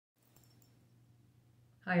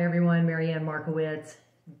Hi everyone, Marianne Markowitz,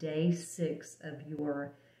 day 6 of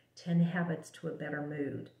your 10 Habits to a Better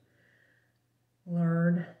Mood.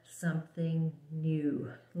 Learn something new.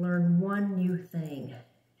 Learn one new thing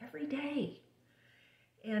every day.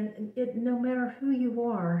 And no matter who you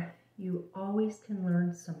are, you always can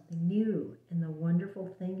learn something new. And the wonderful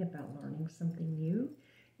thing about learning something new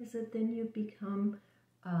is that then you become,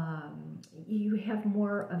 you have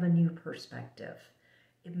more of a new perspective.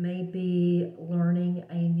 It may be learning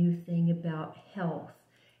a new thing about health.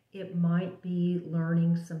 It might be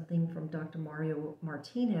learning something from Dr. Mario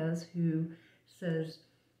Martinez, who says,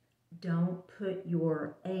 don't put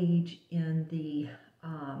your age in the,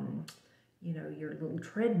 your little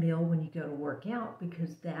treadmill when you go to work out,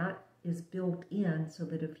 because that is built in so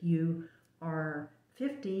that if you are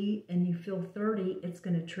 50 and you feel 30, it's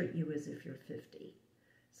going to treat you as if you're 50.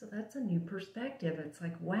 So that's a new perspective. It's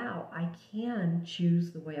like, wow, I can choose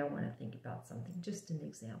the way I want to think about something. Just an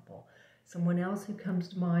example. Someone else who comes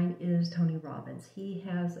to mind is Tony Robbins. He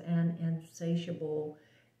has an insatiable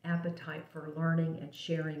appetite for learning and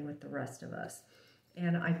sharing with the rest of us.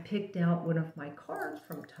 And I picked out one of my cards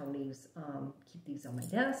from Tony's, keep these on my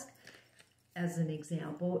desk, as an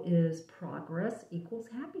example, is progress equals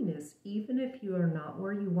happiness. Even if you are not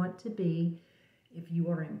where you want to be, if you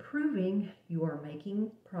are improving, you are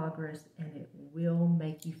making progress, and it will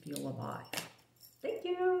make you feel alive. Thank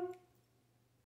you.